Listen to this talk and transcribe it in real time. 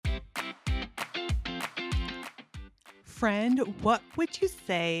Friend, what would you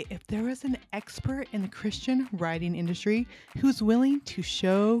say if there was an expert in the Christian writing industry who's willing to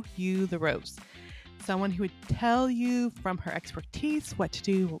show you the ropes? Someone who would tell you from her expertise what to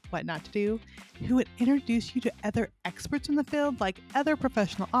do, what not to do, who would introduce you to other experts in the field like other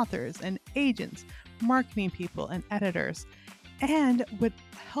professional authors and agents, marketing people, and editors, and would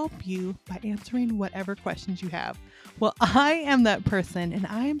help you by answering whatever questions you have. Well, I am that person, and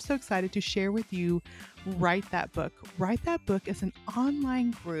I am so excited to share with you Write That Book. Write That Book is an online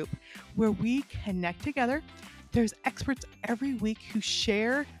group where we connect together. There's experts every week who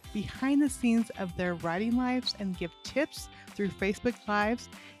share behind the scenes of their writing lives and give tips through Facebook Lives.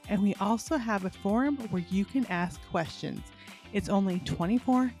 And we also have a forum where you can ask questions. It's only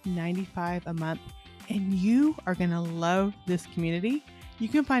 $24.95 a month, and you are going to love this community. You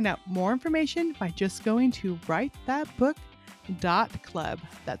can find out more information by just going to writethatbook.club.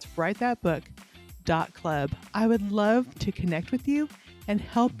 That's writethatbook.club. I would love to connect with you and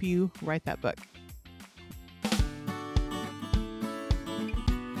help you write that book.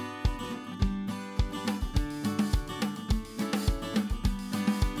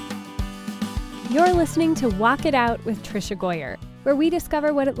 You're listening to Walk It Out with Tricia Goyer, where we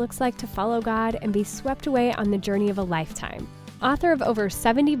discover what it looks like to follow God and be swept away on the journey of a lifetime. Author of over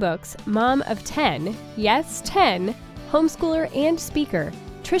 70 books, mom of 10, yes, 10, homeschooler and speaker,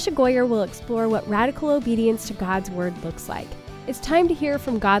 Tricia Goyer will explore what radical obedience to God's word looks like. It's time to hear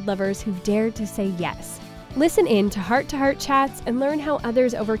from God lovers who've dared to say yes. Listen in to heart chats and learn how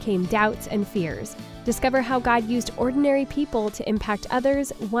others overcame doubts and fears. Discover how God used ordinary people to impact others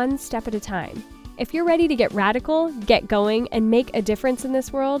one step at a time. If you're ready to get radical, get going, and make a difference in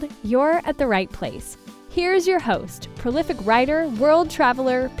this world, you're at the right place. Here's your host, prolific writer, world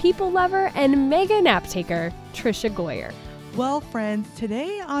traveler, people lover, and mega nap taker, Tricia Goyer. Well, friends,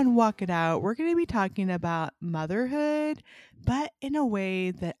 today on Walk It Out, we're going to be talking about motherhood, but in a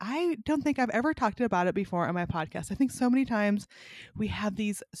way that I don't think I've ever talked about it before on my podcast. I think so many times we have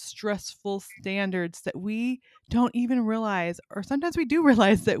these stressful standards that we don't even realize, or sometimes we do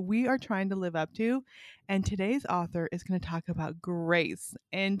realize that we are trying to live up to. And today's author is going to talk about grace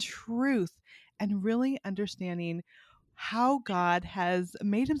and truth and really understanding how God has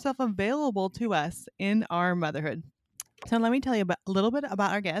made himself available to us in our motherhood. So let me tell you a little bit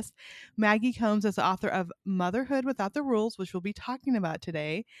about our guest. Maggie Combs is the author of Motherhood Without the Rules, which we'll be talking about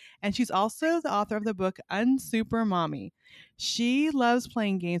today. And she's also the author of the book Unsuper Mommy. She loves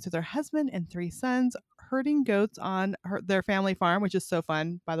playing games with her husband and 3 sons, herding goats on their family farm, which is so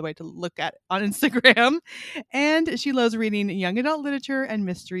fun, by the way, to look at on Instagram. And she loves reading young adult literature and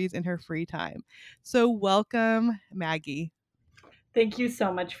mysteries in her free time. So welcome, Maggie. Thank you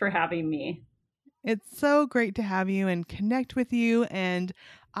so much for having me. It's so great to have you and connect with you. And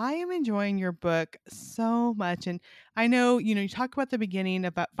I am enjoying your book so much. And I know, you talk about the beginning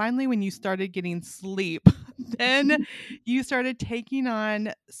about finally when you started getting sleep, then you started taking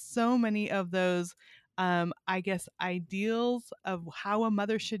on so many of those, I guess, ideals of how a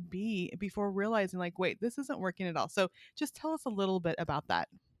mother should be before realizing, like, wait, this isn't working at all. So just tell us a little bit about that.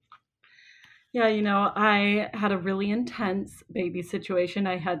 Yeah, I had a really intense baby situation.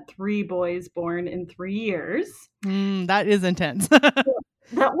 I had 3 boys born in 3 years. That is intense. That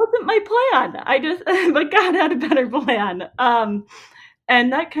wasn't my plan. But God had a better plan.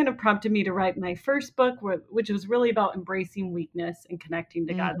 And that kind of prompted me to write my first book, which was really about embracing weakness and connecting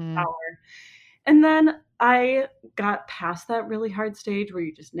to God's power. And then I got past that really hard stage where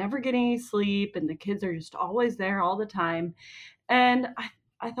you just never get any sleep and the kids are just always there all the time. And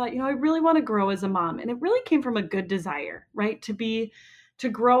I thought, I really want to grow as a mom. And it really came from a good desire, right? To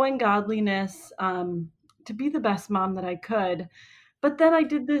grow in godliness, to be the best mom that I could. But then I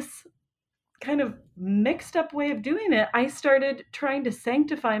did this kind of mixed up way of doing it. I started trying to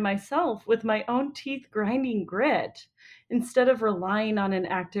sanctify myself with my own teeth grinding grit instead of relying on an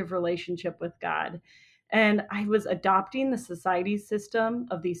active relationship with God. And I was adopting the society's system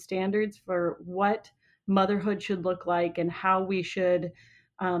of these standards for what motherhood should look like and how we should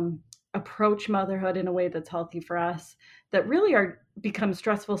approach motherhood in a way that's healthy for us, that really become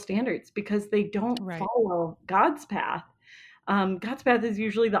stressful standards because they don't follow God's path. God's path is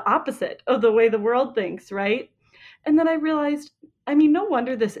usually the opposite of the way the world thinks, right? And then I realized, no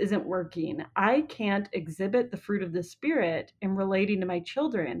wonder this isn't working. I can't exhibit the fruit of the Spirit in relating to my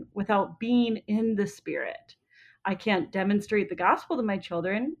children without being in the Spirit. I can't demonstrate the gospel to my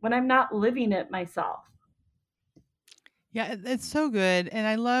children when I'm not living it myself. Yeah, it's so good. And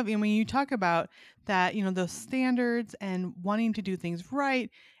I love, when you talk about that, those standards and wanting to do things right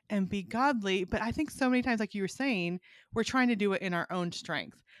and be godly. But I think so many times, like you were saying, we're trying to do it in our own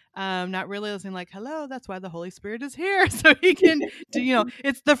strength. not realizing like, hello, that's why the Holy Spirit is here. So he can do,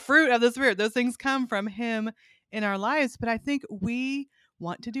 it's the fruit of the Spirit. Those things come from him in our lives. But I think we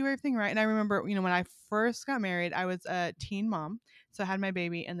want to do everything right. And I remember, when I first got married, I was a teen mom. So I had my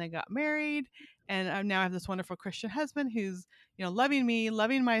baby and then got married. And now I have this wonderful Christian husband who's, loving me,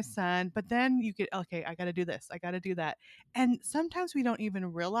 loving my son. But then you get, okay, I got to do this. I got to do that. And sometimes we don't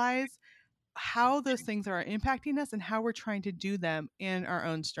even realize how those things are impacting us and how we're trying to do them in our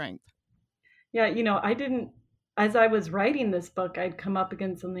own strength. Yeah, I didn't, as I was writing this book, I'd come up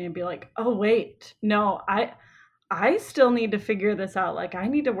against something and be like, oh, wait, no, I still need to figure this out. Like, I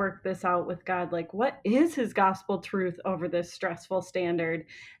need to work this out with God. Like, what is his gospel truth over this stressful standard?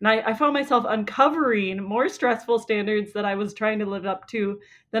 And I found myself uncovering more stressful standards that I was trying to live up to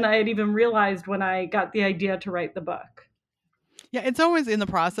than I had even realized when I got the idea to write the book. Yeah, it's always in the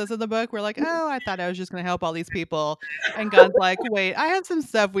process of the book. We're like, oh, I thought I was just going to help all these people. And God's like, wait, I have some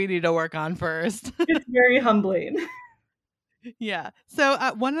stuff we need to work on first. It's very humbling. Yeah. So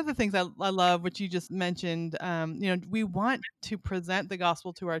one of the things I love, which you just mentioned, we want to present the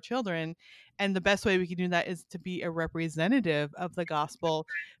gospel to our children. And the best way we can do that is to be a representative of the gospel.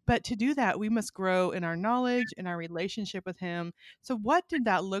 But to do that, we must grow in our knowledge and our relationship with him. So what did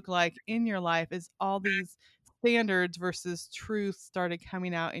that look like in your life as all these standards versus truth started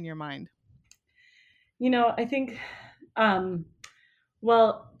coming out in your mind? I think,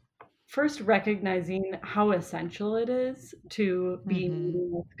 well, first recognizing how essential it is to be Mm-hmm.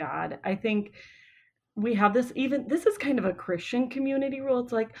 meeting with God. I think we have this is kind of a Christian community rule.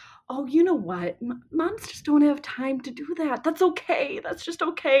 It's like, oh, you know what? Moms just don't have time to do that. That's okay. That's just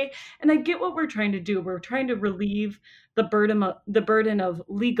okay. And I get what we're trying to do. We're trying to relieve the burden of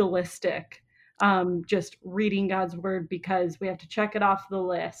legalistic, just reading God's word because we have to check it off the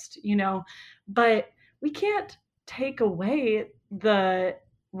list. But we can't take away the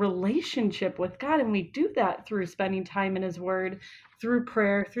relationship with God. And we do that through spending time in his word, through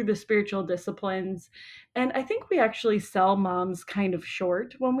prayer, through the spiritual disciplines. And I think we actually sell moms kind of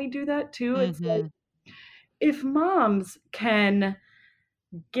short when we do that too. It's like, Mm-hmm. if moms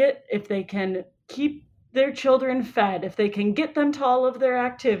if they can keep their children fed, if they can get them to all of their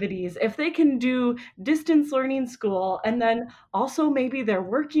activities, if they can do distance learning school, and then also maybe they're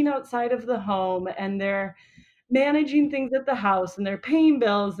working outside of the home and they're managing things at the house and they're paying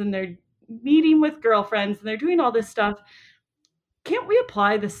bills and they're meeting with girlfriends and they're doing all this stuff, can't we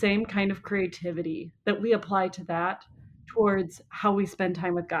apply the same kind of creativity that we apply to that towards how we spend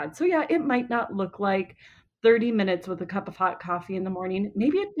time with God? So, yeah, it might not look like 30 minutes with a cup of hot coffee in the morning.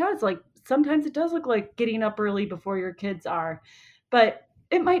 Maybe it does. Like, sometimes it does look like getting up early before your kids are, but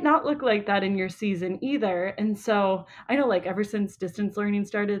it might not look like that in your season either. And so, I know, like, ever since distance learning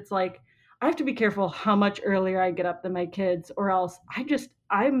started, it's like, I have to be careful how much earlier I get up than my kids, or else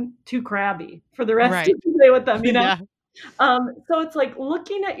I'm too crabby for the rest Right. of the day with them. Yeah. So it's like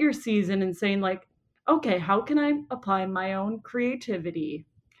looking at your season and saying like, okay, how can I apply my own creativity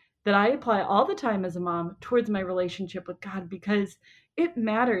that I apply all the time as a mom towards my relationship with God? Because it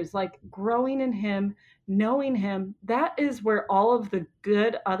matters, like growing in him, knowing him, that is where all of the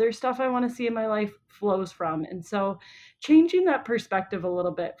good other stuff I want to see in my life flows from. And so changing that perspective a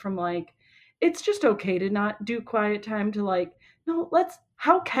little bit from like, it's just okay to not do quiet time to like, no,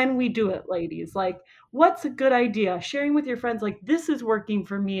 how can we do it, ladies? Like, what's a good idea? Sharing with your friends, like, this is working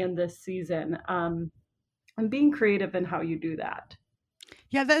for me in this season. And being creative in how you do that.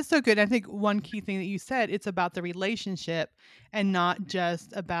 Yeah, that's so good. I think one key thing that you said, it's about the relationship and not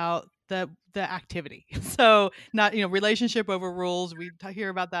just about the activity. So not, relationship over rules. We hear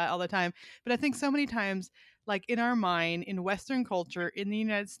about that all the time. But I think so many times, like in our mind, in Western culture, in the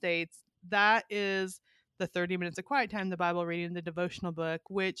United States, that is the 30 minutes of quiet time, the Bible reading, the devotional book,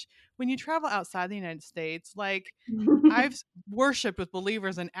 which when you travel outside the United States, like I've worshiped with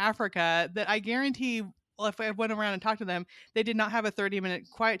believers in Africa that I guarantee, well, if I went around and talked to them, they did not have a 30-minute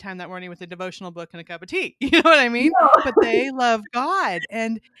quiet time that morning with a devotional book and a cup of tea. You know what I mean? No. But they love God.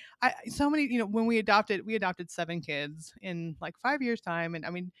 And so many, when we adopted 7 kids in like 5 years time. And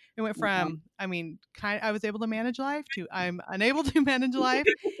I mean, it went from, I was able to manage life to I'm unable to manage life.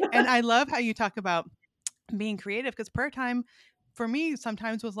 And I love how you talk about being creative, because prayer time for me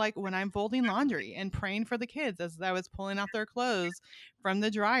sometimes was like when I'm folding laundry and praying for the kids as I was pulling out their clothes from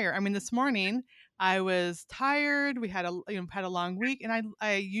the dryer. I mean, this morning I was tired. We had had a long week, and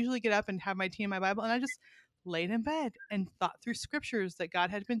I usually get up and have my tea and my Bible, and I just laid in bed and thought through scriptures that God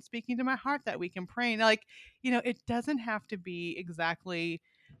had been speaking to my heart that week and praying. Like, it doesn't have to be exactly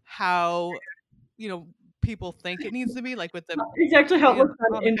how you know people think it needs to be, like with the Exactly how it looks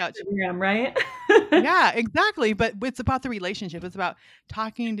on on the couch. Instagram, right? Yeah, exactly. But it's about the relationship. It's about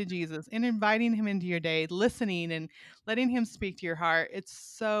talking to Jesus and inviting him into your day, listening and letting him speak to your heart. It's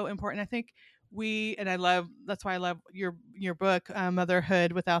so important. I think and I love, that's why I love your book,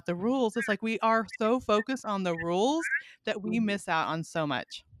 Motherhood Without the Rules. It's like we are so focused on the rules that we Mhm. miss out on so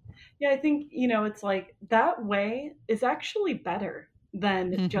much. Yeah, I think, it's like that way is actually better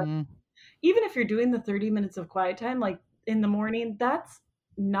than just, Hmm. even if you're doing the 30 minutes of quiet time, like in the morning, that's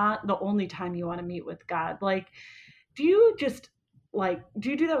not the only time you want to meet with God. Like, do you just do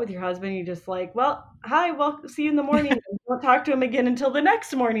you do that with your husband? You just like, well, hi, well, see you in the morning. And don't talk to him again until the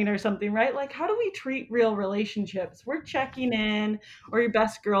next morning or something, right? Like, how do we treat real relationships? We're checking in, or your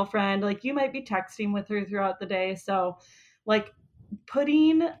best girlfriend, like you might be texting with her throughout the day. So, like,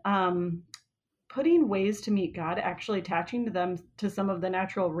 putting putting ways to meet God, actually attaching to them to some of the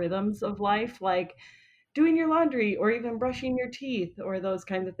natural rhythms of life, like doing your laundry or even brushing your teeth or those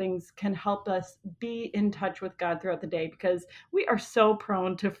kinds of things can help us be in touch with God throughout the day, because we are so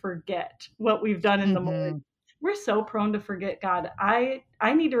prone to forget what we've done in the morning. Hmm. We're so prone to forget God. I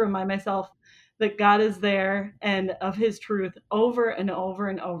need to remind myself that God is there and of his truth over and over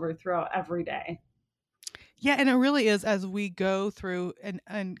and over throughout every day. Yeah, and it really is, as we go through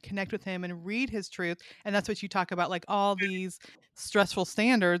and connect with him and read his truth. And that's what you talk about, like all these stressful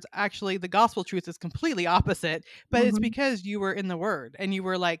standards. Actually, the gospel truth is completely opposite, but it's Mhm. because you were in the word and you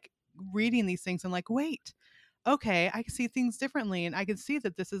were like reading these things and like, wait, okay, I can see things differently. And I can see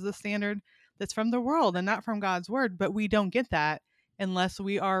that this is a standard that's from the world and not from God's word. But we don't get that unless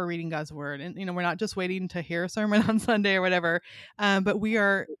we are reading God's word. And, we're not just waiting to hear a sermon on Sunday or whatever, but we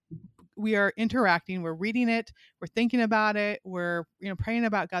are interacting, we're reading it, we're thinking about it, we're praying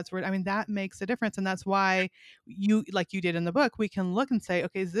about God's word. I mean, that makes a difference. And that's why you, like you did in the book, we can look and say,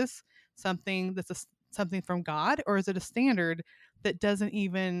 okay, is this something something from God, or is it a standard that doesn't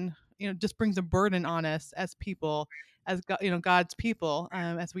even just brings a burden on us as people, as God, God's people,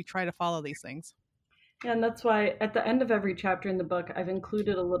 as we try to follow these things. And that's why at the end of every chapter in the book, I've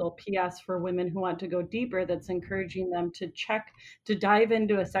included a little PS for women who want to go deeper, that's encouraging them to dive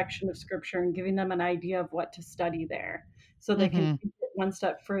into a section of scripture and giving them an idea of what to study there, so they can Hmm. take it one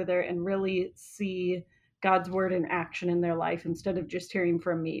step further and really see God's word in action in their life instead of just hearing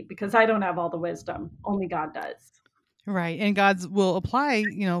from me, because I don't have all the wisdom. Only God does. Right. And God's will apply,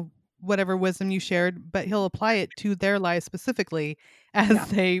 whatever wisdom you shared, but he'll apply it to their lives specifically Yeah. as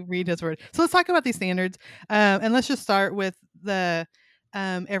they read his word. So let's talk about these standards. And let's just start with the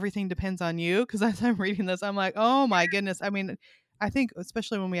everything depends on you. Because as I'm reading this, I'm like, oh my goodness. I mean, I think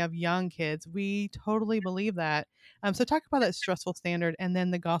especially when we have young kids, we totally believe that. So talk about that stressful standard and then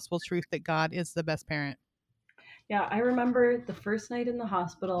the gospel truth that God is the best parent. Yeah, I remember the first night in the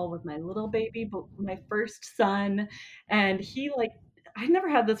hospital with my little baby, my first son, and he like, I never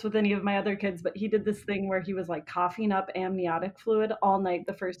had this with any of my other kids, but he did this thing where he was like coughing up amniotic fluid all night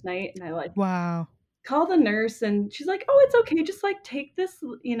the first night, and I like Wow. call the nurse and she's like, "Oh, it's okay. Just like take this,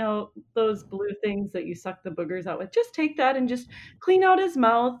 those blue things that you suck the boogers out with. Just take that and just clean out his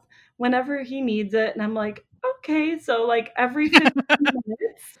mouth whenever he needs it." And I'm like, "Okay." So like every 15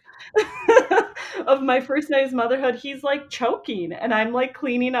 minutes of my first night's motherhood, he's like choking and I'm like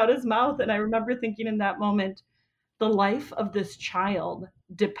cleaning out his mouth. And I remember thinking in that moment, the life of this child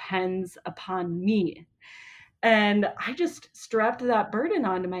depends upon me. And I just strapped that burden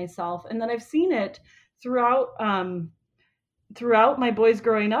onto myself. And then I've seen it throughout my boys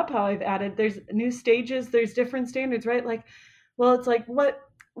growing up, how I've added, there's new stages, there's different standards, right? Like, well, it's like what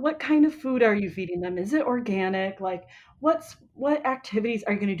kind of food are you feeding them? Is it organic? Like, what activities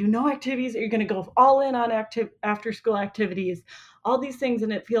are you going to do? No activities? Are you going to go all in on active after school activities? All these things.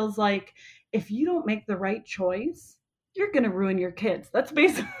 And it feels like if you don't make the right choice, you're going to ruin your kids. That's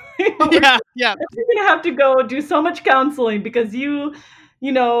basically what we're Yeah. Yeah. you're going to have to go do so much counseling because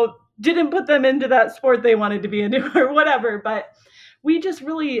didn't put them into that sport they wanted to be into or whatever. But we just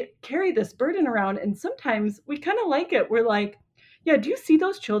really carry this burden around. And sometimes we kind of like it. We're like, yeah, do you see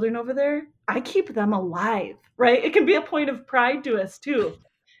those children over there? I keep them alive, right? It can be a point of pride to us too.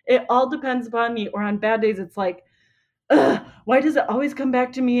 It all depends upon me. Or on bad days, it's like, ugh, why does it always come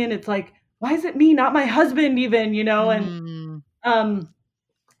back to me? And it's like, why is it me, not my husband, even, And Mm. um,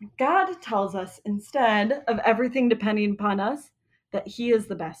 God tells us, instead of everything depending upon us, that He is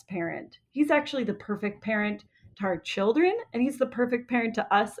the best parent. He's actually the perfect parent to our children, and He's the perfect parent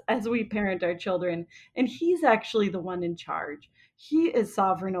to us as we parent our children. And He's actually the one in charge. He is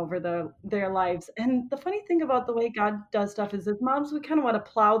sovereign over their lives. And the funny thing about the way God does stuff is, as moms, we kind of want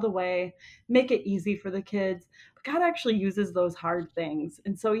to plow the way, make it easy for the kids. But God actually uses those hard things.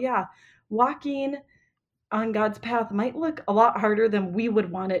 And so, yeah, walking on God's path might look a lot harder than we would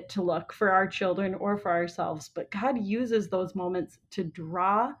want it to look for our children or for ourselves. But God uses those moments to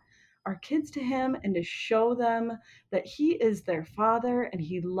draw our kids to Him and to show them that He is their Father and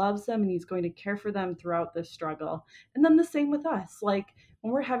He loves them and He's going to care for them throughout this struggle. And then the same with us. Like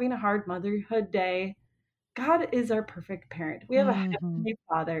when we're having a hard motherhood day, God is our perfect parent. We have a Hmm. heavenly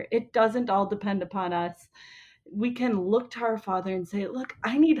Father. It doesn't all depend upon us. We can look to our Father and say, look,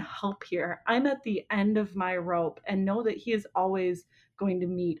 I need help here. I'm at the end of my rope, and know that He is always going to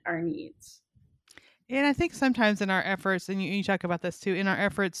meet our needs. And I think sometimes in our efforts, and you talk about this too, in our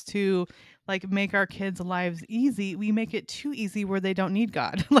efforts to like make our kids' lives easy, we make it too easy where they don't need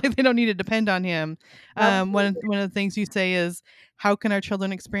God, like they don't need to depend on Him. Absolutely. One of the things you say is, how can our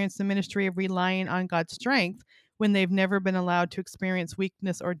children experience the ministry of relying on God's strength when they've never been allowed to experience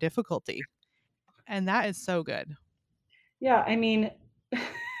weakness or difficulty? And that is so good. Yeah, I mean,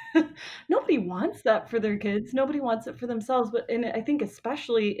 nobody wants that for their kids. Nobody wants it for themselves. But and I think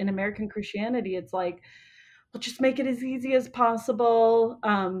especially in American Christianity, it's like, we'll just make it as easy as possible.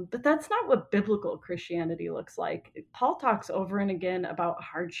 But that's not what biblical Christianity looks like. Paul talks over and again about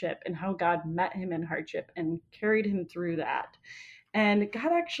hardship and how God met him in hardship and carried him through that. And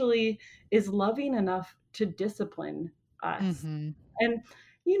God actually is loving enough to discipline us. Hmm. And,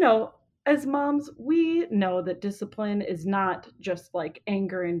 you know, as moms, we know that discipline is not just like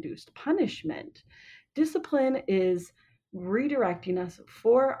anger induced punishment. Discipline is redirecting us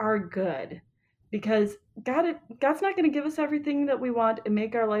for our good because God's not going to give us everything that we want and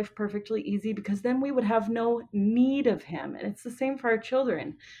make our life perfectly easy, because then we would have no need of Him. And it's the same for our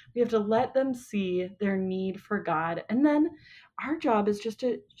children. We have to let them see their need for God. And then our job is just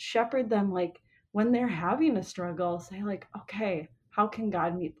to shepherd them, like when they're having a struggle, say like, okay, how can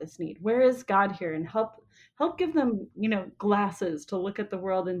God meet this need? Where is God here? And help give them, glasses to look at the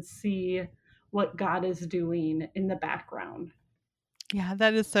world and see what God is doing in the background. Yeah,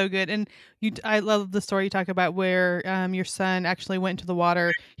 that is so good. And I love the story you talk about where your son actually went into the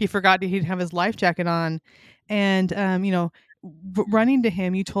water. He forgot he'd have his life jacket on, and running to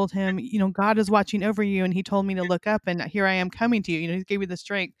him, you told him, God is watching over you, and He told me to look up, and here I am coming to you. He gave me the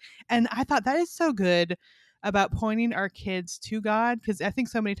strength, and I thought that is so good about pointing our kids to God, because I think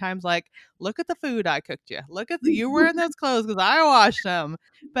so many times, like, look at the food I cooked you, look at you wearing those clothes because I washed them,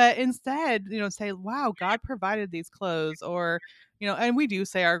 but instead, say, wow, God provided these clothes, or and we do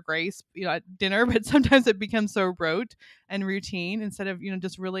say our grace, at dinner, but sometimes it becomes so rote and routine instead of,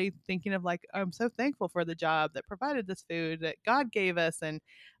 just really thinking of like, I'm so thankful for the job that provided this food that God gave us. And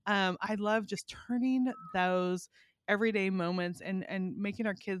I love just turning those everyday moments and making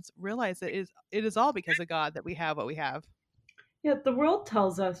our kids realize that it is all because of God that we have what we have. Yeah, the world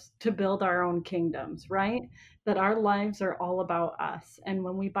tells us to build our own kingdoms, right? That our lives are all about us. And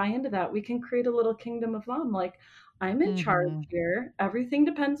when we buy into that, we can create a little kingdom of mom. Like, I'm in charge Hmm. here. Everything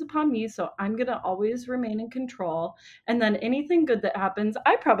depends upon me. So I'm going to always remain in control. And then anything good that happens,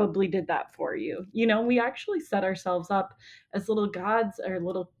 I probably did that for you. We actually set ourselves up as little gods or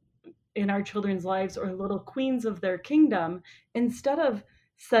little in our children's lives, or little queens of their kingdom, instead of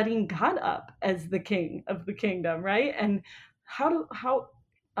setting God up as the king of the kingdom, right? And how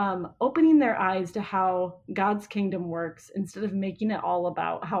opening their eyes to how God's kingdom works instead of making it all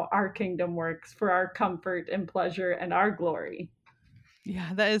about how our kingdom works for our comfort and pleasure and our glory. Yeah,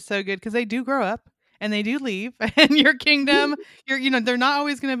 that is so good because they do grow up and they do leave, and your kingdom, they're not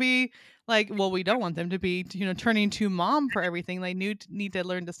always going to be like, well, we don't want them to be, turning to mom for everything. They need to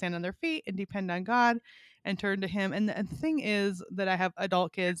learn to stand on their feet and depend on God and turn to Him. And the thing is that I have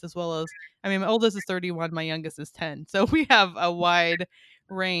adult kids as well as, I mean, my oldest is 31, my youngest is 10, so we have a wide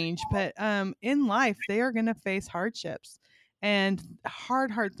range. But in life, they are going to face hardships and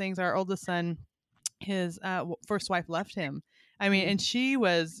hard things. Our oldest son, his first wife left him. I mean, Mm. and she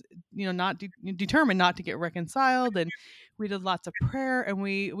was, not determined not to get reconciled, and we did lots of prayer, and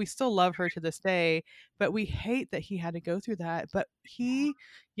we still love her to this day, but we hate that he had to go through that. But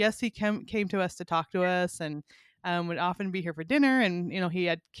yes, he came to us to talk to us, and would often be here for dinner, and he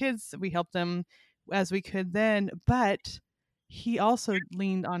had kids. We helped him as we could then, but he also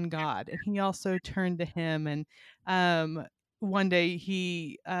leaned on God, and he also turned to Him, and one day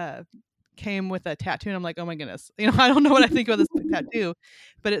he came with a tattoo, and I'm like, "Oh my goodness." I don't know what I think about this tattoo,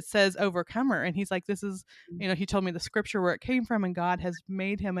 but it says overcomer, and he's like, this is, he told me the scripture where it came from, and God has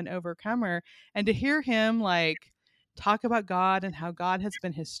made him an overcomer. And to hear him like talk about God and how God has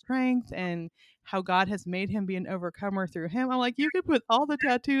been his strength and how God has made him be an overcomer through him, I'm like, you could put all the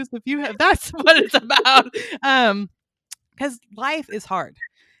tattoos if you have, that's what it's about. Because life is hard.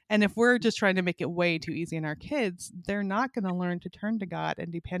 And if we're just trying to make it way too easy on our kids, they're not going to learn to turn to God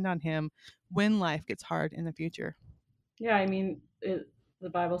and depend on Him when life gets hard in the future. Yeah, I mean, the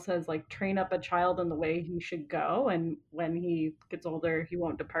Bible says, like, train up a child in the way he should go, and when he gets older, he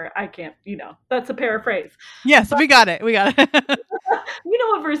won't depart. I can't, that's a paraphrase. Yes, But we got it. We got it. you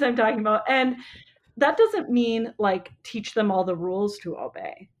know what verse I'm talking about. And that doesn't mean like teach them all the rules to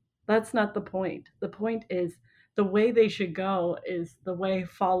obey. That's not the point. The point is the way they should go is the way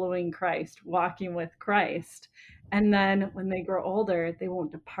following Christ, walking with Christ. And then when they grow older, they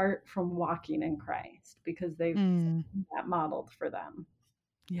won't depart from walking in Christ because they've seen that modeled for them.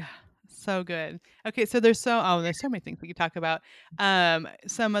 Yeah. So good. Okay, so there's so many things we could talk about.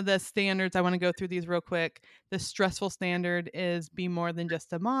 Some of the standards, I want to go through these real quick. The stressful standard is be more than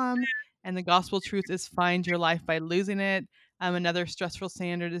just a mom, and the gospel truth is find your life by losing it. Another stressful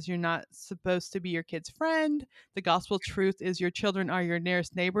standard is you're not supposed to be your kid's friend. The gospel truth is your children are your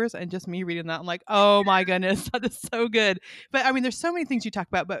nearest neighbors. And just me reading that, I'm like, oh my goodness, that is so good. But I mean, there's so many things you talk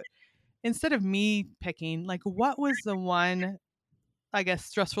about, but instead of me picking, like, what was the one, I guess,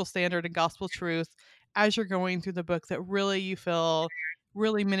 stressful standard and gospel truth as you're going through the book that really you feel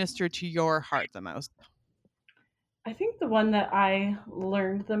really ministered to your heart the most? I think the one that I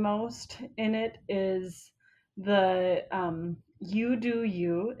learned the most in it is the you do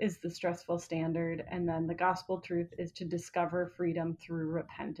you is the stressful standard, and then the gospel truth is to discover freedom through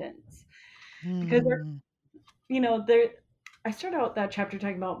repentance. Because there, I start out that chapter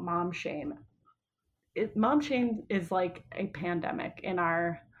talking about mom shame. Mom shame is like a pandemic in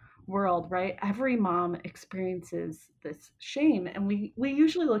our world, right? Every mom experiences this shame, and we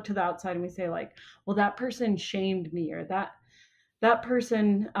usually look to the outside and we say like, well, that person shamed me, or that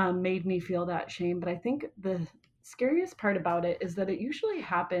person made me feel that shame. But I think the scariest part about it is that it usually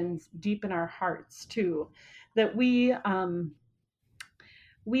happens deep in our hearts too, that we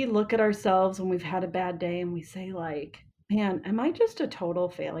look at ourselves when we've had a bad day and we say like, man, am I just a total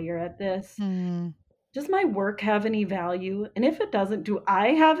failure at this? Does my work have any value? And if it doesn't, do I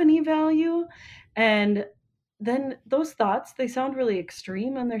have any value? And then those thoughts, they sound really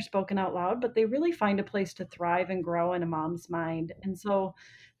extreme when they're spoken out loud, but they really find a place to thrive and grow in a mom's mind. And so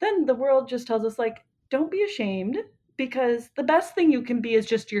then the world just tells us, like, don't be ashamed, because the best thing you can be is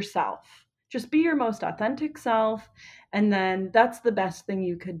just yourself. Just be your most authentic self. And then that's the best thing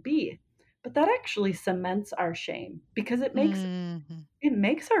you could be. But that actually cements our shame, because it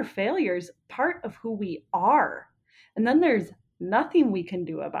makes our failures part of who we are. And then there's nothing we can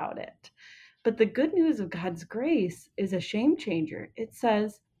do about it. But the good news of God's grace is a shame changer. It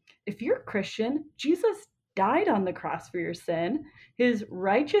says, if you're a Christian, Jesus died on the cross for your sin. His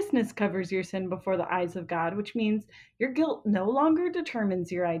righteousness covers your sin before the eyes of God, which means your guilt no longer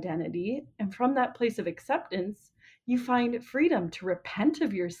determines your identity. And from that place of acceptance, you find freedom to repent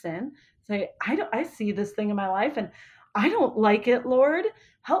of your sin. Say, I see this thing in my life and I don't like it, Lord.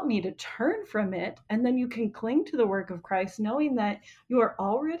 Help me to turn from it. And then you can cling to the work of Christ, knowing that you are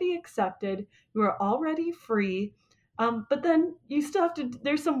already accepted, you are already free. But then you still have to,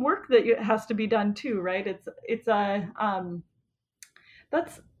 there's some work that has to be done too, right?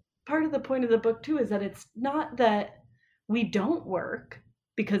 That's part of the point of the book too, is that it's not that we don't work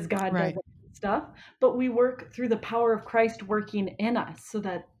because God does stuff, but we work through the power of Christ working in us, so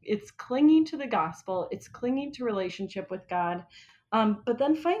that it's clinging to the gospel, it's clinging to relationship with God, but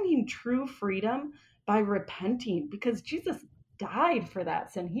then finding true freedom by repenting, because Jesus died for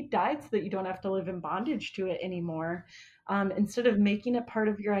that sin. He died so that you don't have to live in bondage to it anymore. Instead of making it part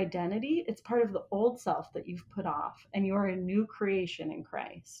of your identity, it's part of the old self that you've put off, and you are a new creation in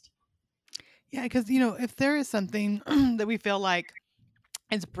Christ. Yeah, because if there is something that we feel like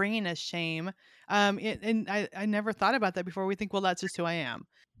is bringing us shame, and I never thought about that before. We think, well, that's just who I am.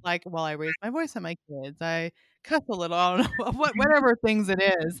 Like, well, I raise my voice at my kids, I cuss a little, I don't know, whatever things it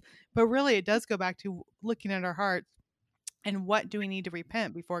is. But really, it does go back to looking at our hearts and what do we need to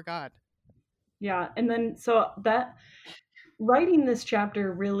repent before God. Yeah, and then so that writing this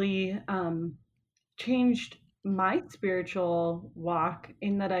chapter really changed my spiritual walk,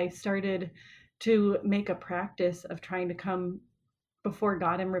 in that I started to make a practice of trying to come before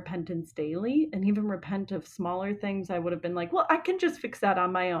God in repentance daily, and even repent of smaller things. I would have been like, well, I can just fix that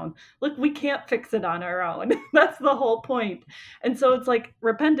on my own. Look, we can't fix it on our own. That's the whole point. And so it's like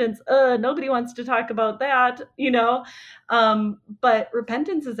repentance, nobody wants to talk about that, but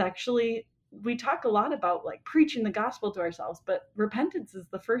repentance is actually, we talk a lot about like preaching the gospel to ourselves, but repentance is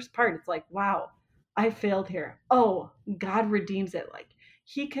the first part. It's like, wow, I failed here. Oh, God redeems it. Like,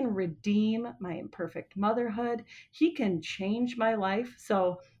 he can redeem my imperfect motherhood. He can change my life.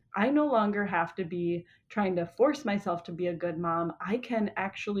 So I no longer have to be trying to force myself to be a good mom. I can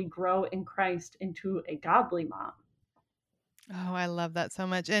actually grow in Christ into a godly mom. Oh, I love that so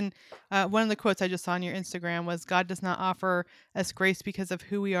much. And one of the quotes I just saw on your Instagram was, "God does not offer us grace because of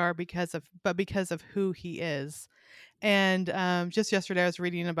who we are, but because of who He is." And just yesterday, I was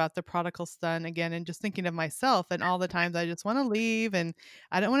reading about the prodigal son again, and just thinking of myself and all the times I just want to leave, and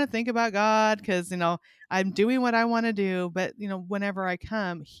I don't want to think about God because I'm doing what I want to do. But whenever I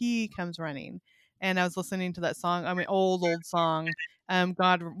come, He comes running. And I was listening to that song, I mean, old song,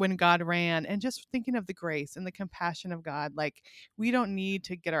 God, when God ran, and just thinking of the grace and the compassion of God. Like, we don't need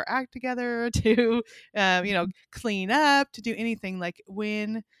to get our act together to, clean up, to do anything. Like,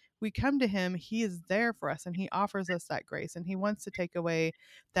 when we come to Him, He is there for us, and He offers us that grace, and He wants to take away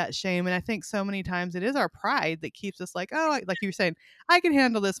that shame. And I think so many times it is our pride that keeps us like, oh, like you were saying, I can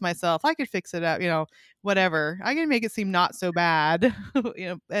handle this myself. I could fix it up, whatever. I can make it seem not so bad.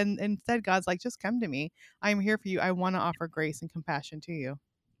 And instead God's like, just come to me. I'm here for you. I want to offer grace and compassion to you.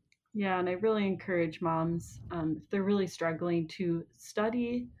 Yeah, and I really encourage moms, if they're really struggling, to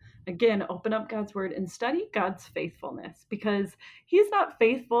study, again, open up God's word and study God's faithfulness, because He's not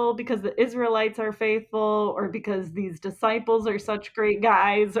faithful because the Israelites are faithful or because these disciples are such great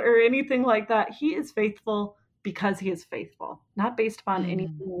guys or anything like that. He is faithful because He is faithful, not based upon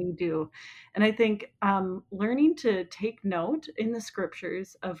anything Mm. we do. And I think learning to take note in the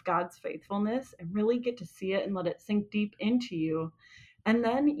scriptures of God's faithfulness and really get to see it and let it sink deep into you, and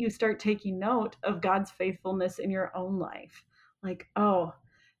then you start taking note of God's faithfulness in your own life. Like, oh,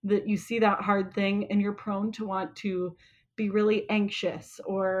 that you see that hard thing and you're prone to want to be really anxious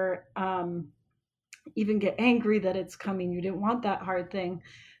or even get angry that it's coming. You didn't want that hard thing.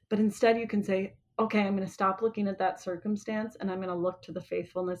 But instead, you can say, okay, I'm going to stop looking at that circumstance and I'm going to look to the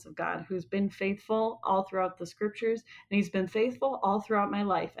faithfulness of God, who's been faithful all throughout the scriptures, and He's been faithful all throughout my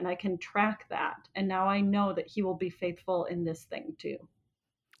life. And I can track that. And now I know that He will be faithful in this thing too.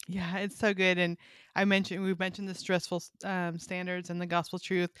 Yeah, it's so good. And we've mentioned the stressful standards and the gospel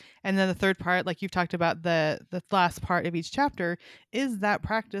truth. And then the third part, like you've talked about, the last part of each chapter is that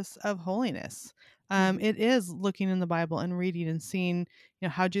practice of holiness. It is looking in the Bible and reading and seeing,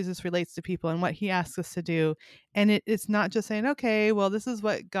 how Jesus relates to people and what He asks us to do. And it's not just saying, okay, well, this is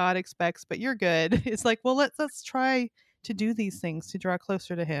what God expects, but you're good. It's like, well, let's try to do these things to draw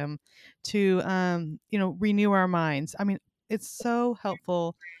closer to Him, to renew our minds. I mean, it's so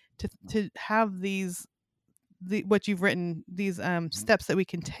helpful to have what you've written, these steps that we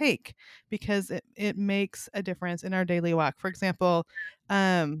can take, because it makes a difference in our daily walk. For example,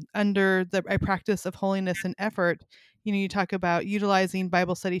 under a practice of holiness and effort, you talk about utilizing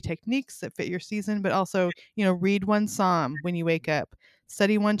Bible study techniques that fit your season, but also, read one psalm when you wake up,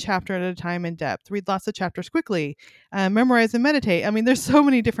 study one chapter at a time in depth, read lots of chapters quickly, memorize and meditate. I mean, there's so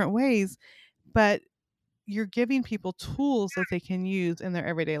many different ways, but you're giving people tools that they can use in their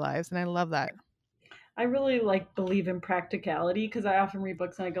everyday lives. And I love that. I really believe in practicality, because I often read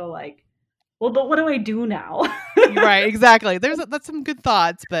books and I go like, well, but what do I do now? Right, exactly. That's some good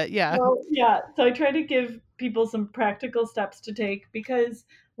thoughts, but yeah. Well, yeah. So I try to give people some practical steps to take, because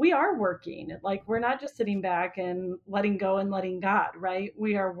we are working. Like, we're not just sitting back and letting go and letting God, right?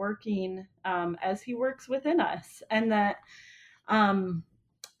 We are working as He works within us, and that um,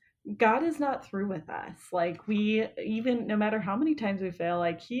 God is not through with us. Like, we, even no matter how many times we fail,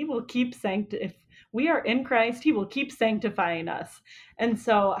 like, He will keep if we are in Christ, He will keep sanctifying us. And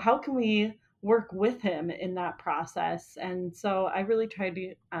so how can we work with Him in that process? And so I really try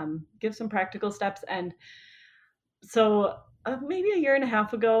to give some practical steps. And so maybe a year and a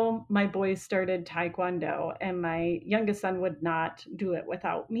half ago, my boys started Taekwondo, and my youngest son would not do it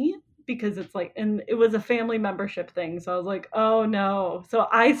without me, because it's like, and it was a family membership thing. So I was like, oh no. So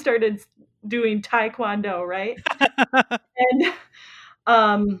I started doing Taekwondo, right? And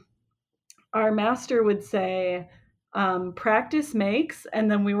um, our master would say, practice makes,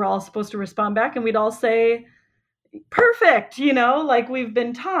 and then we were all supposed to respond back, and we'd all say, perfect, like we've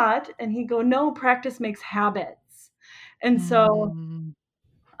been taught. And he'd go, no, practice makes habits. And so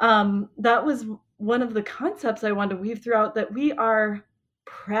Mm. that was one of the concepts I wanted to weave throughout, that we are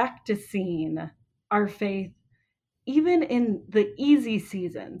practicing our faith even in the easy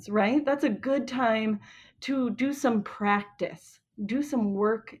seasons, right? That's a good time to do some practice, do some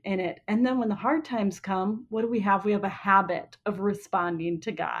work in it. And then when the hard times come, what do we have? We have a habit of responding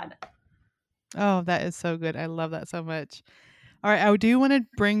to God. Oh, that is so good. I love that so much. All right, I do want to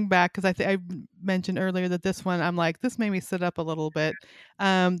bring back, because I mentioned earlier that this one, I'm like, this made me sit up a little bit.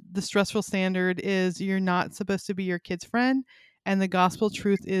 The stressful standard is you're not supposed to be your kid's friend, and the gospel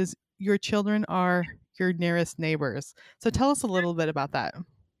truth is your children are your nearest neighbors. So tell us a little bit about that.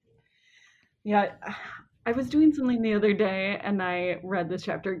 Yeah, I was doing something the other day and I read this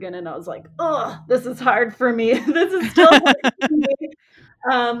chapter again and I was like, oh, this is hard for me. This is still hard for me.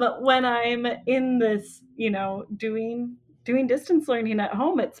 When I'm in this, doing distance learning at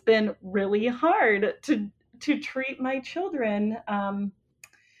home, it's been really hard to treat my children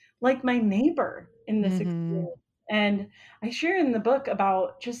like my neighbor in this Mm-hmm. experience. And I share in the book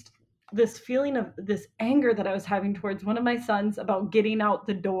about just this feeling of this anger that I was having towards one of my sons about getting out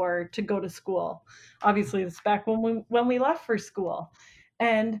the door to go to school. Obviously, this is back when we left for school.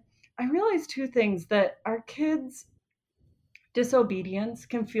 And I realized two things: that our kids' disobedience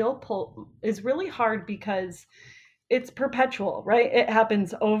is really hard because it's perpetual, right? It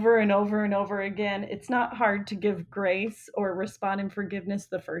happens over and over and over again. It's not hard to give grace or respond in forgiveness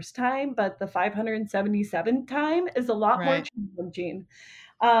the first time, but the 577th time is a lot more Right. challenging.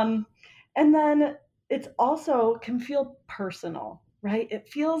 Um, and then it's also can feel personal, right? It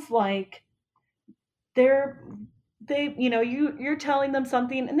feels like they're you're telling them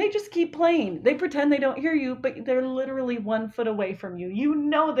something and they just keep playing. They pretend they don't hear you, but they're literally 1 foot away from you. You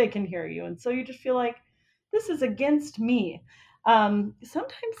know they can hear you, and so you just feel like this is against me.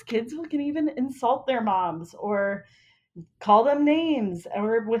 Sometimes kids can even insult their moms or call them names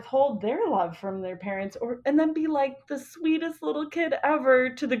or withhold their love from their parents, or and then be like the sweetest little kid ever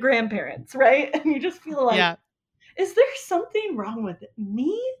to the grandparents, right? And you just feel like, Yeah. is there something wrong with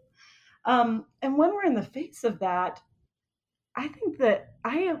me? And when we're in the face of that, I think that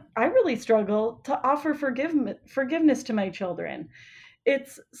I really struggle to offer forgiveness to my children.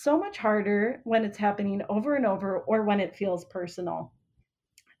 It's so much harder when it's happening over and over or when it feels personal.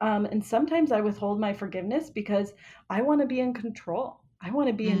 And sometimes I withhold my forgiveness because I want to be in control. I want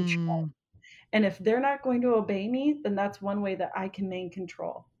to be in charge. Mm. And if they're not going to obey me, then that's one way that I can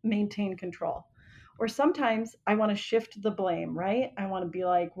maintain control. Or sometimes I want to shift the blame, right? I want to be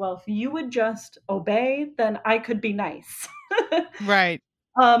like, well, if you would just obey, then I could be nice. Right.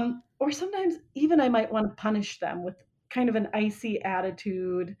 Or sometimes even I might want to punish them with kind of an icy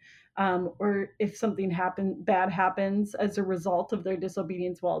attitude. Or if bad happens as a result of their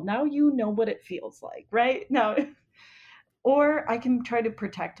disobedience, well, now you know what it feels like, right? Now, or I can try to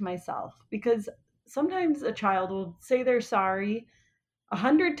protect myself because sometimes a child will say they're sorry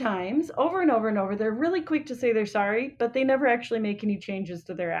 100 times over and over and over. They're really quick to say they're sorry, but they never actually make any changes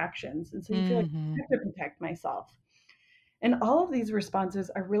to their actions. And so you feel like Mm-hmm. I have to protect myself. And all of these responses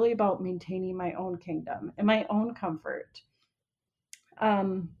are really about maintaining my own kingdom and my own comfort.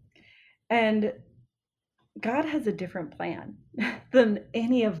 Um, and God has a different plan than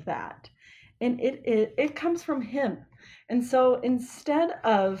any of that. And it comes from Him. And so instead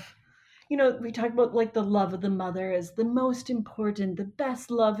of, we talk about like the love of the mother as the most important, the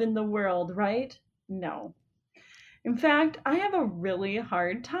best love in the world, right? No. In fact, I have a really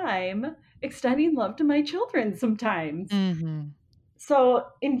hard time extending love to my children sometimes. Mm-hmm. So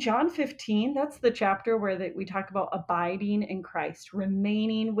in John 15, that's the chapter where we talk about abiding in Christ,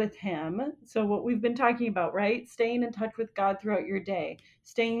 remaining with Him. So what we've been talking about, right? Staying in touch with God throughout your day,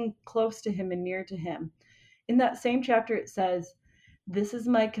 staying close to Him and near to Him. In that same chapter, it says, "This is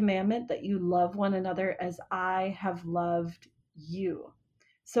my commandment, that you love one another as I have loved you."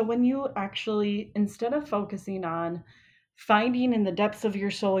 So when you actually, instead of focusing on finding in the depths of your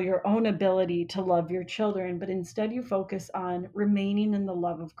soul your own ability to love your children, but instead you focus on remaining in the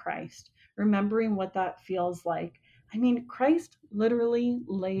love of Christ, remembering what that feels like. I mean, Christ literally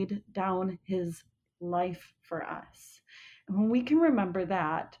laid down His life for us. And when we can remember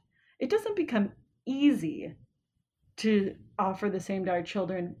that, it doesn't become easy to offer the same to our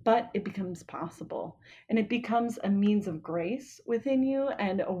children, but it becomes possible. And it becomes a means of grace within you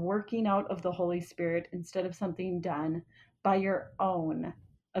and a working out of the Holy Spirit instead of something done by your own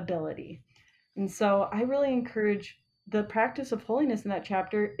ability. And so I really encourage the practice of holiness in that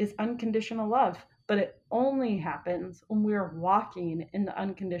chapter is unconditional love, but it only happens when we're walking in the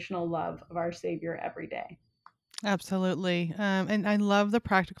unconditional love of our Savior every day. Absolutely. And I love the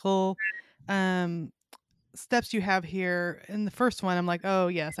practical um, steps you have here. In the first one, I'm like, oh,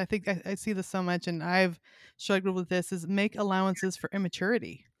 yes, I think I see this so much. And I've struggled with this is make allowances for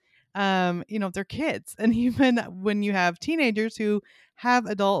immaturity. They're kids. And even when you have teenagers who have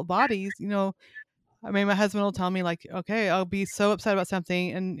adult bodies, I mean, my husband will tell me like, "Okay, I'll be so upset about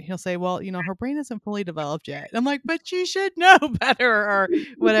something," and he'll say, "Well, her brain isn't fully developed yet." I'm like, "But she should know better," or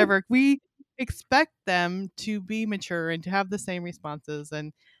whatever. We expect them to be mature and to have the same responses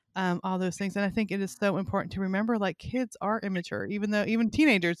and all those things. And I think it is so important to remember, like, kids are immature, even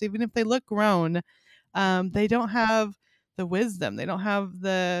teenagers, even if they look grown, they don't have the wisdom. They don't have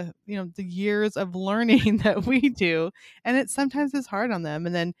the, the years of learning that we do. And it sometimes is hard on them.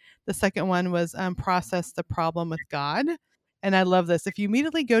 And then the second one was process the problem with God. And I love this. If you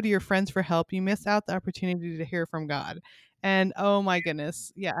immediately go to your friends for help, you miss out the opportunity to hear from God. And oh my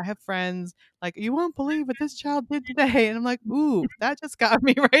goodness. Yeah, I have friends like, you won't believe what this child did today. And I'm like, ooh, that just got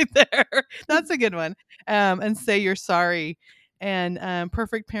me right there. That's a good one. And say you're sorry. And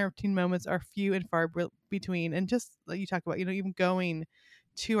perfect parenting moments are few and far between. And just like you talk about, even going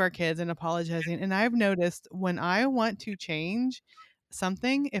to our kids and apologizing. And I've noticed when I want to change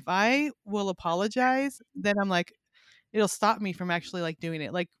something, if I will apologize, then I'm like, it'll stop me from actually like doing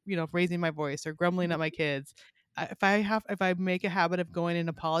it, like, raising my voice or grumbling at my kids. If I make a habit of going and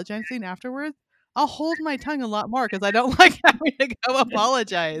apologizing afterwards, I'll hold my tongue a lot more because I don't like having to go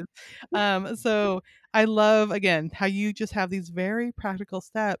apologize. So I love, again, how you just have these very practical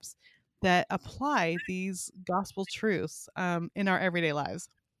steps that apply these gospel truths in our everyday lives.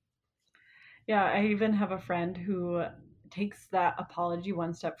 Yeah, I even have a friend who takes that apology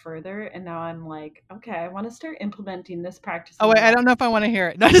one step further, and now I'm like, okay, I want to start implementing this practice Oh in wait, my I life. don't know if I want to hear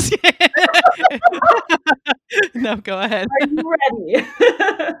it. No, just kidding. No, go ahead. Are you ready?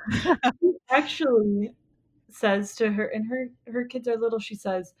 She actually says to her, and her kids are little, she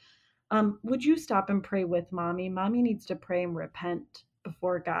says, would you stop and pray with mommy? Mommy needs to pray and repent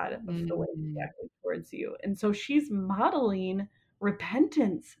before God of the way she Mm. acted towards you. And so she's modeling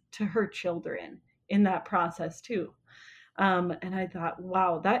repentance to her children in that process too. And I thought,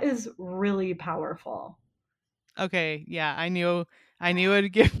 wow, that is really powerful. Okay, yeah, I knew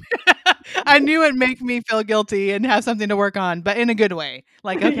it'd give I knew it'd make me feel guilty and have something to work on, but in a good way.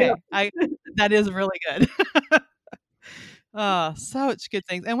 Like, Yeah. okay, I that is really good. Oh, such good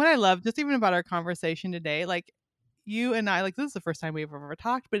things. And what I love just even about our conversation today, like you and I, like this is the first time we've ever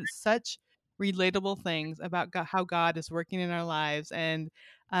talked, but it's such relatable things about how God is working in our lives. And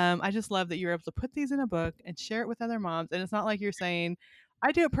I just love that you're able to put these in a book and share it with other moms. And it's not like you're saying,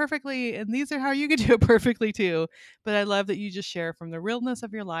 I do it perfectly, and these are how you can do it perfectly too. But I love that you just share from the realness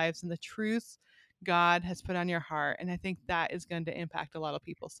of your lives and the truths God has put on your heart. And I think that is going to impact a lot of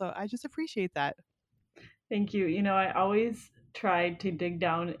people. So I just appreciate that. Thank you. You know, I always tried to dig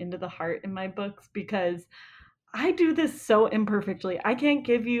down into the heart in my books because I do this so imperfectly. I can't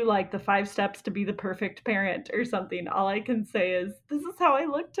give you like the 5 steps to be the perfect parent or something. All I can say is, this is how I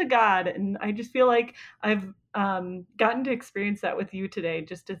look to God. And I just feel like I've gotten to experience that with you today,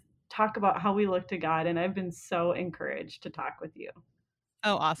 just to talk about how we look to God. And I've been so encouraged to talk with you.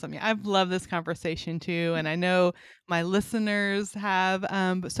 Oh, awesome. Yeah, I've loved this conversation too. And I know my listeners have.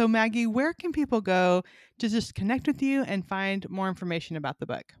 So, Maggie, where can people go to just connect with you and find more information about the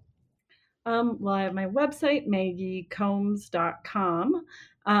book? Well, I have my website, maggiecombs.com,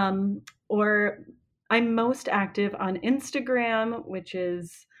 or I'm most active on Instagram, which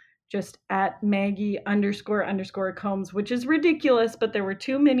is just at Maggie__Combs, which is ridiculous, but there were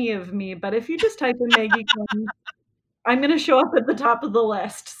too many of me. But if you just type in Maggie Combs, I'm going to show up at the top of the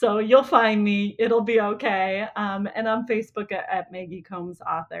list. So you'll find me. It'll be okay. And on Facebook at Maggie Combs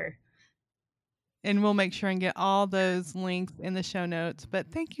Author. And we'll make sure and get all those links in the show notes.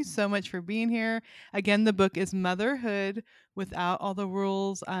 But thank you so much for being here. Again, the book is Motherhood Without All the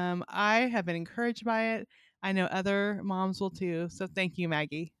Rules. I have been encouraged by it. I know other moms will too. So thank you,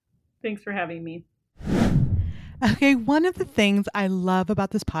 Maggie. Thanks for having me. Okay, one of the things I love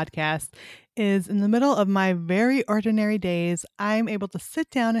about this podcast is in the middle of my very ordinary days, I'm able to sit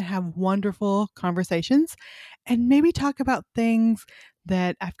down and have wonderful conversations and maybe talk about things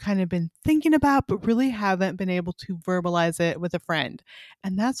that I've kind of been thinking about, but really haven't been able to verbalize it with a friend.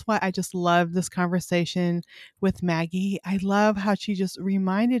 And that's why I just love this conversation with Maggie. I love how she just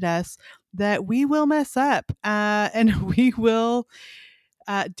reminded us that we will mess up and we will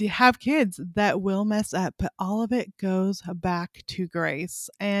have kids that will mess up, but all of it goes back to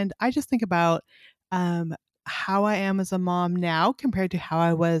grace. And I just think about how I am as a mom now compared to how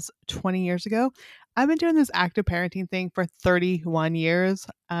I was 20 years ago. I've been doing this active parenting thing for 31 years.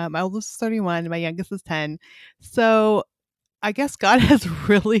 My oldest is 31, my youngest is 10. So I guess God has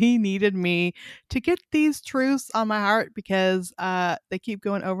really needed me to get these truths on my heart because they keep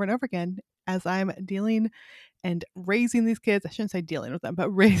going over and over again as I'm dealing and raising these kids. I shouldn't say dealing with them,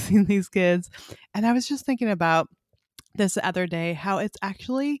 but raising these kids. And I was just thinking about this the other day, how it's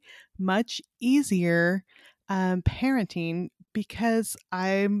actually much easier parenting because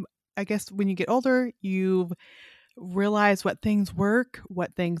I guess when you get older, you realize what things work,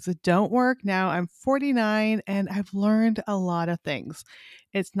 what things don't work. Now I'm 49 and I've learned a lot of things.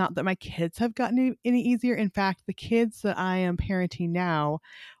 It's not that my kids have gotten any easier. In fact, the kids that I am parenting now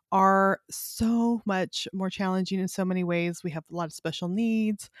are so much more challenging in so many ways. We have a lot of special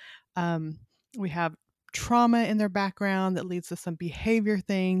needs. Um, we have trauma in their background that leads to some behavior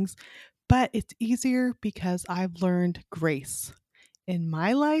things, but it's easier because I've learned grace in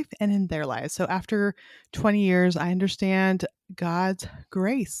my life and in their lives. So after 20 years, I understand God's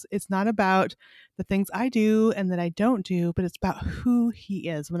grace. It's not about the things I do and that I don't do, but it's about who He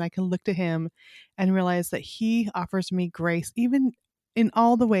is. When I can look to Him and realize that He offers me grace, even in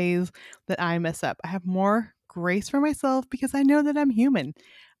all the ways that I mess up. I have more grace for myself because I know that I'm human.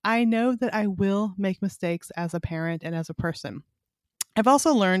 I know that I will make mistakes as a parent and as a person. I've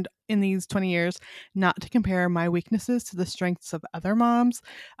also learned in these 20 years not to compare my weaknesses to the strengths of other moms.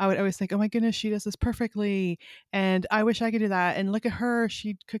 I would always think, oh my goodness, she does this perfectly. And I wish I could do that. And look at her.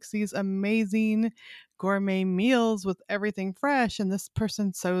 She cooks these amazing gourmet meals with everything fresh. And this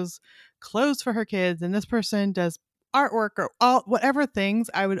person sews clothes for her kids. And this person does artwork or all whatever things.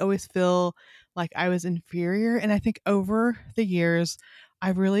 I would always feel like I was inferior. And I think over the years,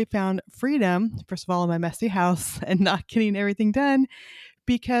 I've really found freedom, first of all, in my messy house and not getting everything done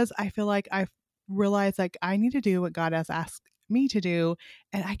because I feel like I've realized like I need to do what God has asked me to do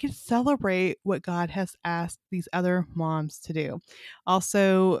and I can celebrate what God has asked these other moms to do.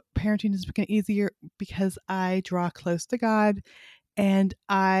 Also, parenting has become easier because I draw close to God and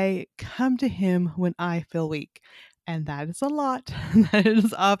I come to Him when I feel weak. And that is a lot. That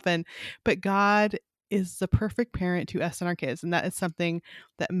is often. But God is the perfect parent to us and our kids. And that is something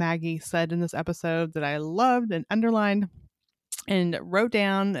that Maggie said in this episode that I loved and underlined and wrote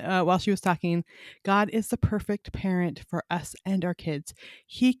down while she was talking. God is the perfect parent for us and our kids.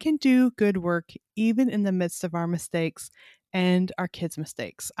 He can do good work even in the midst of our mistakes and our kids'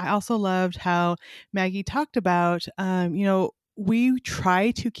 mistakes. I also loved how Maggie talked about, we try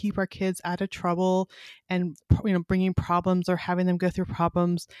to keep our kids out of trouble and bringing problems or having them go through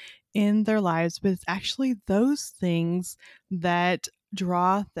problems in their lives, but it's actually those things that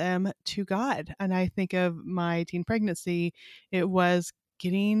draw them to God. And I think of my teen pregnancy, it was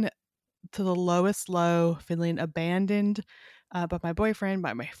getting to the lowest low, feeling abandoned by my boyfriend,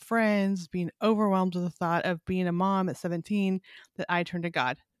 by my friends, being overwhelmed with the thought of being a mom at 17, that I turned to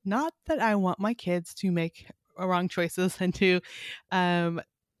God. Not that I want my kids to make wrong choices and um,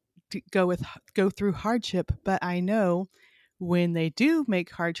 to go through hardship, but I know when they do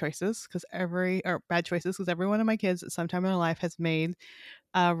make hard choices, because or bad choices, because every one of my kids at some time in their life has made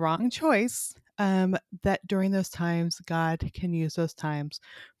a wrong choice, that during those times, God can use those times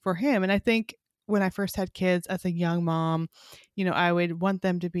for Him. And I think when I first had kids as a young mom, I would want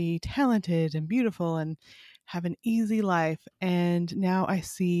them to be talented and beautiful and have an easy life. And now I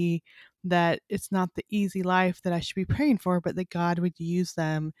see that it's not the easy life that I should be praying for, but that God would use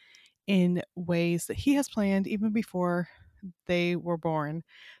them in ways that He has planned even before they were born,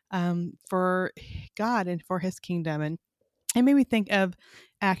 for God and for His kingdom. And it made me think of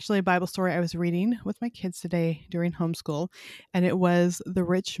actually a Bible story I was reading with my kids today during homeschool, and it was The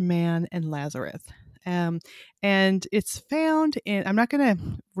Rich Man and Lazarus. Um, and it's found in, I'm not going to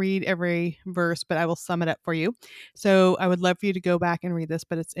read every verse, but I will sum it up for you. So I would love for you to go back and read this,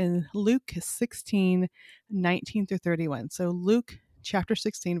 but it's in Luke 16, 19 through 31. So Luke chapter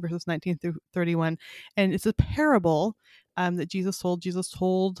 16, verses 19 through 31. And it's a parable that Jesus told. Jesus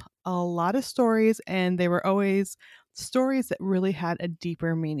told a lot of stories, and they were always stories that really had a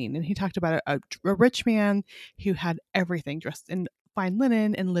deeper meaning. And he talked about a rich man who had everything, dressed in fine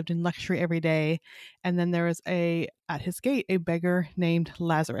linen and lived in luxury every day. And then there was at his gate, a beggar named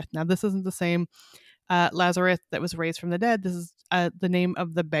Lazarus. Now, this isn't the same Lazarus that was raised from the dead. This is the name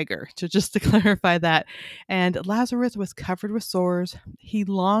of the beggar, just to clarify that. And Lazarus was covered with sores. He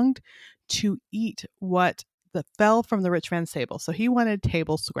longed to eat what that fell from the rich man's table. So he wanted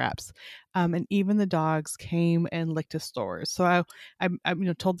table scraps. And even the dogs came and licked his sores. So I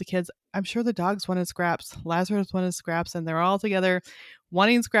told the kids, I'm sure the dogs wanted scraps. Lazarus wanted scraps, and they're all together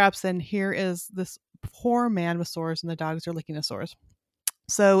wanting scraps. And here is this poor man with sores, and the dogs are licking his sores.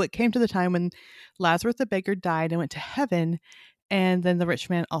 So it came to the time when Lazarus the beggar died and went to heaven. And then the rich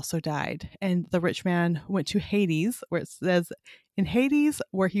man also died. And the rich man went to Hades, where it says in Hades,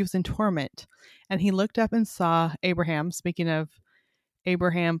 where he was in torment. And he looked up and saw Abraham, speaking of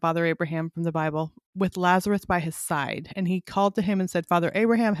Abraham, Father Abraham from the Bible, with Lazarus by his side. And he called to him and said, Father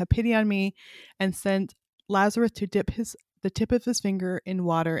Abraham, have pity on me, and sent Lazarus to dip the tip of his finger in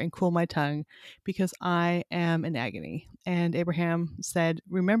water and cool my tongue, because I am in agony. And Abraham said,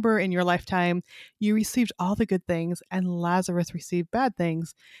 remember, in your lifetime, you received all the good things, and Lazarus received bad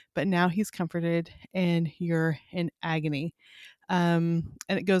things, but now he's comforted and you're in agony. And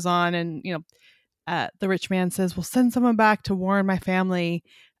it goes on, and the rich man says, well, send someone back to warn my family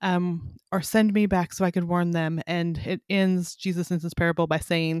or send me back so I could warn them. And Jesus ends this parable by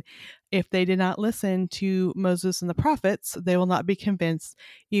saying, if they did not listen to Moses and the prophets, they will not be convinced,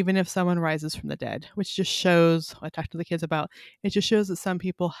 even if someone rises from the dead, which just shows, I talked to the kids about, it just shows that some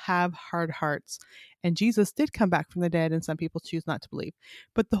people have hard hearts. And Jesus did come back from the dead, and some people choose not to believe.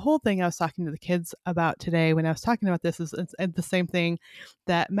 But the whole thing I was talking to the kids about today when I was talking about this is the same thing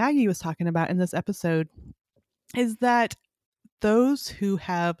that Maggie was talking about in this episode, is that those who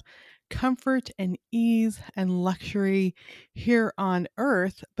have comfort and ease and luxury here on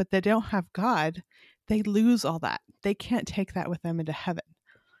earth, but they don't have God, they lose all that. They can't take that with them into heaven.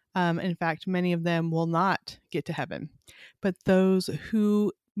 In fact, many of them will not get to heaven. But those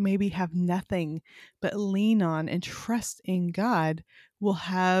who maybe have nothing but lean on and trust in God will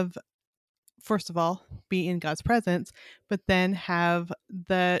have, first of all, be in God's presence, but then have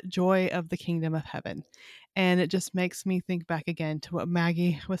the joy of the kingdom of heaven. And it just makes me think back again to what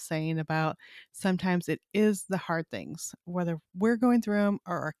Maggie was saying about sometimes it is the hard things, whether we're going through them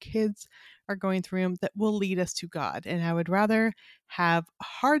or our kids are going through them, that will lead us to God. And I would rather have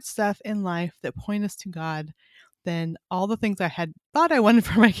hard stuff in life that point us to God than all the things I had thought I wanted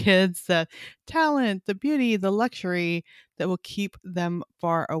for my kids, the talent, the beauty, the luxury that will keep them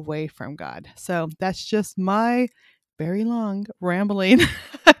far away from God. So that's just my very long rambling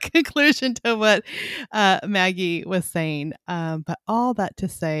conclusion to what Maggie was saying. But all that to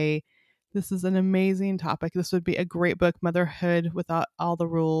say, this is an amazing topic. This would be a great book, Motherhood Without All the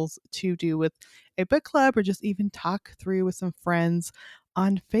Rules, to do with a book club or just even talk through with some friends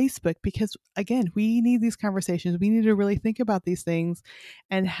on Facebook, because again, we need these conversations. We need to really think about these things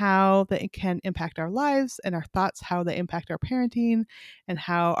and how they can impact our lives and our thoughts, how they impact our parenting, and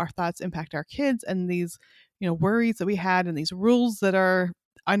how our thoughts impact our kids, and these worries that we had and these rules that are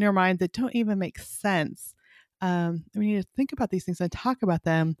on your mind that don't even make sense. We need to think about these things and talk about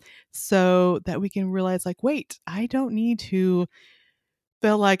them so that we can realize, like, wait, I don't need to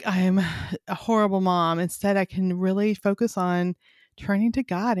feel like I'm a horrible mom. Instead, I can really focus on turning to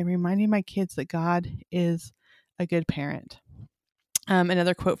God and reminding my kids that God is a good parent.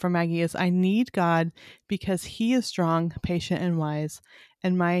 Another quote from Maggie is, I need God because he is strong, patient, and wise,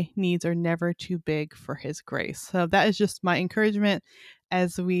 and my needs are never too big for his grace. So that is just my encouragement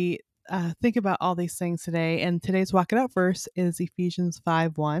as we think about all these things today. And today's Walk It Out verse is Ephesians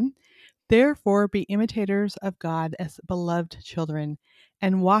 5:1. Therefore, be imitators of God as beloved children,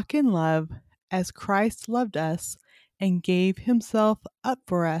 and walk in love as Christ loved us and gave himself up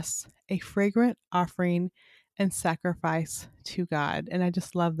for us, a fragrant offering and sacrifice to God. And I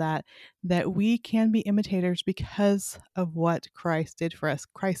just love that we can be imitators because of what Christ did for us.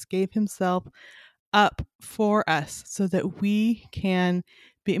 Christ gave himself up for us so that we can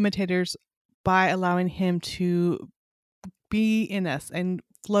be imitators by allowing him to be in us and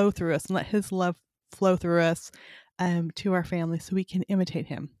flow through us, and let his love flow through us to our family so we can imitate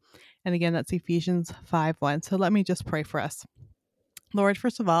him. And again, that's Ephesians 5:1. So let me just pray for us. Lord,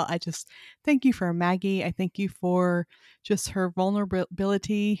 first of all, I just thank you for Maggie. I thank you for just her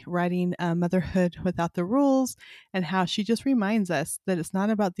vulnerability writing Motherhood Without the Rules, and how she just reminds us that it's not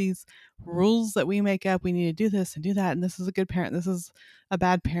about these rules that we make up. We need to do this and do that, and this is a good parent, this is a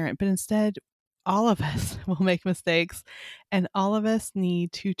bad parent. But instead, all of us will make mistakes, and all of us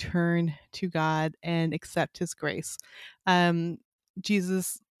need to turn to God and accept his grace.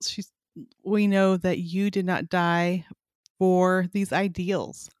 Jesus, we know that you did not die for these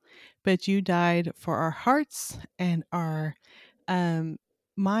ideals, but you died for our hearts and our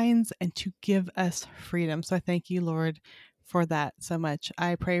minds, and to give us freedom. So I thank you, Lord, for that so much.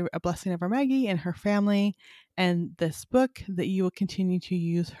 I pray a blessing over Maggie and her family and this book, that you will continue to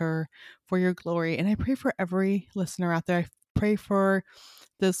use her for your glory. And I pray for every listener out there. I pray for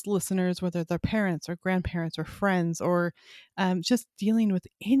those listeners, whether they're parents or grandparents or friends, or just dealing with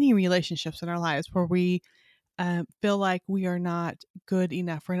any relationships in our lives where we feel like we are not good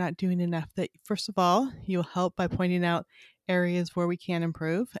enough, we're not doing enough, that first of all, you'll help by pointing out areas where we can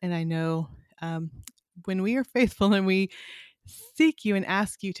improve. And I know when we are faithful and we seek you and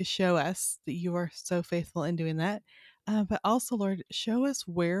ask you to show us, that you are so faithful in doing that. But also, Lord, show us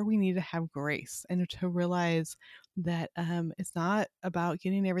where we need to have grace, and to realize that it's not about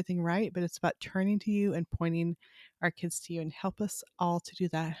getting everything right, but it's about turning to you and pointing our kids to you, and help us all to do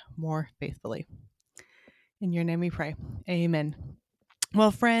that more faithfully. In your name we pray. Amen. Well,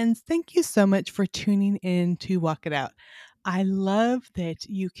 friends, thank you so much for tuning in to Walk It Out. I love that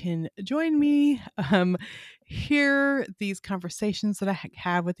you can join me, hear these conversations that I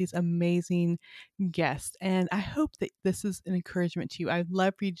have with these amazing guests. And I hope that this is an encouragement to you. I'd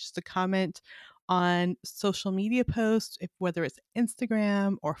love for you just to comment on social media posts, whether it's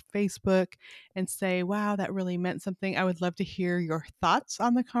Instagram or Facebook, and say, wow, that really meant something. I would love to hear your thoughts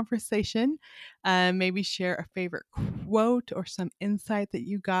on the conversation. Maybe share a favorite quote or some insight that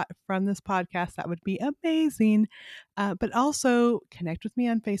you got from this podcast. That would be amazing. But also connect with me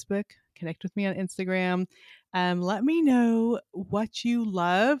on Facebook, connect with me on Instagram. Let me know what you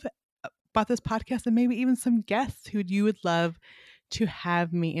love about this podcast and maybe even some guests who you would love to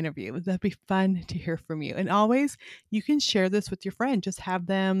have me interview. That'd be fun to hear from you. And always, you can share this with your friend. Just have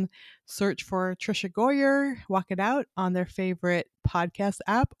them search for Tricia Goyer, Walk It Out on their favorite podcast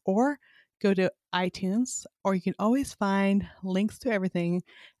app, or go to iTunes, or you can always find links to everything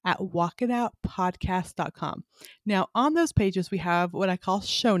at walkitoutpodcast.com. Now, on those pages, we have what I call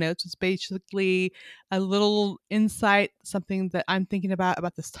show notes. It's basically a little insight, something that I'm thinking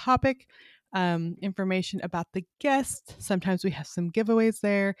about this topic, information about the guest. Sometimes we have some giveaways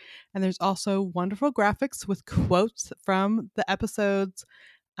there. And there's also wonderful graphics with quotes from the episodes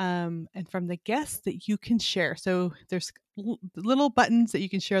and from the guests that you can share. So there's little buttons that you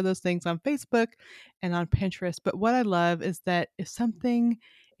can share those things on Facebook and on Pinterest. But what I love is that if something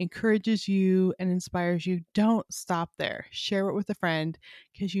encourages you and inspires you, don't stop there. Share it with a friend,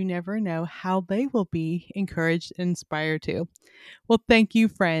 because you never know how they will be encouraged and inspired too. Well, thank you,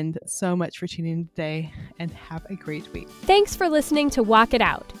 friend, so much for tuning in today, and have a great week. Thanks for listening to Walk It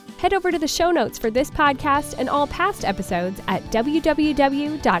Out. Head over to the show notes for this podcast and all past episodes at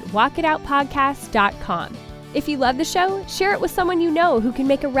www.walkitoutpodcast.com. If you love the show, share it with someone you know who can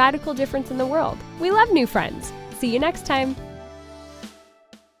make a radical difference in the world. We love new friends. See you next time.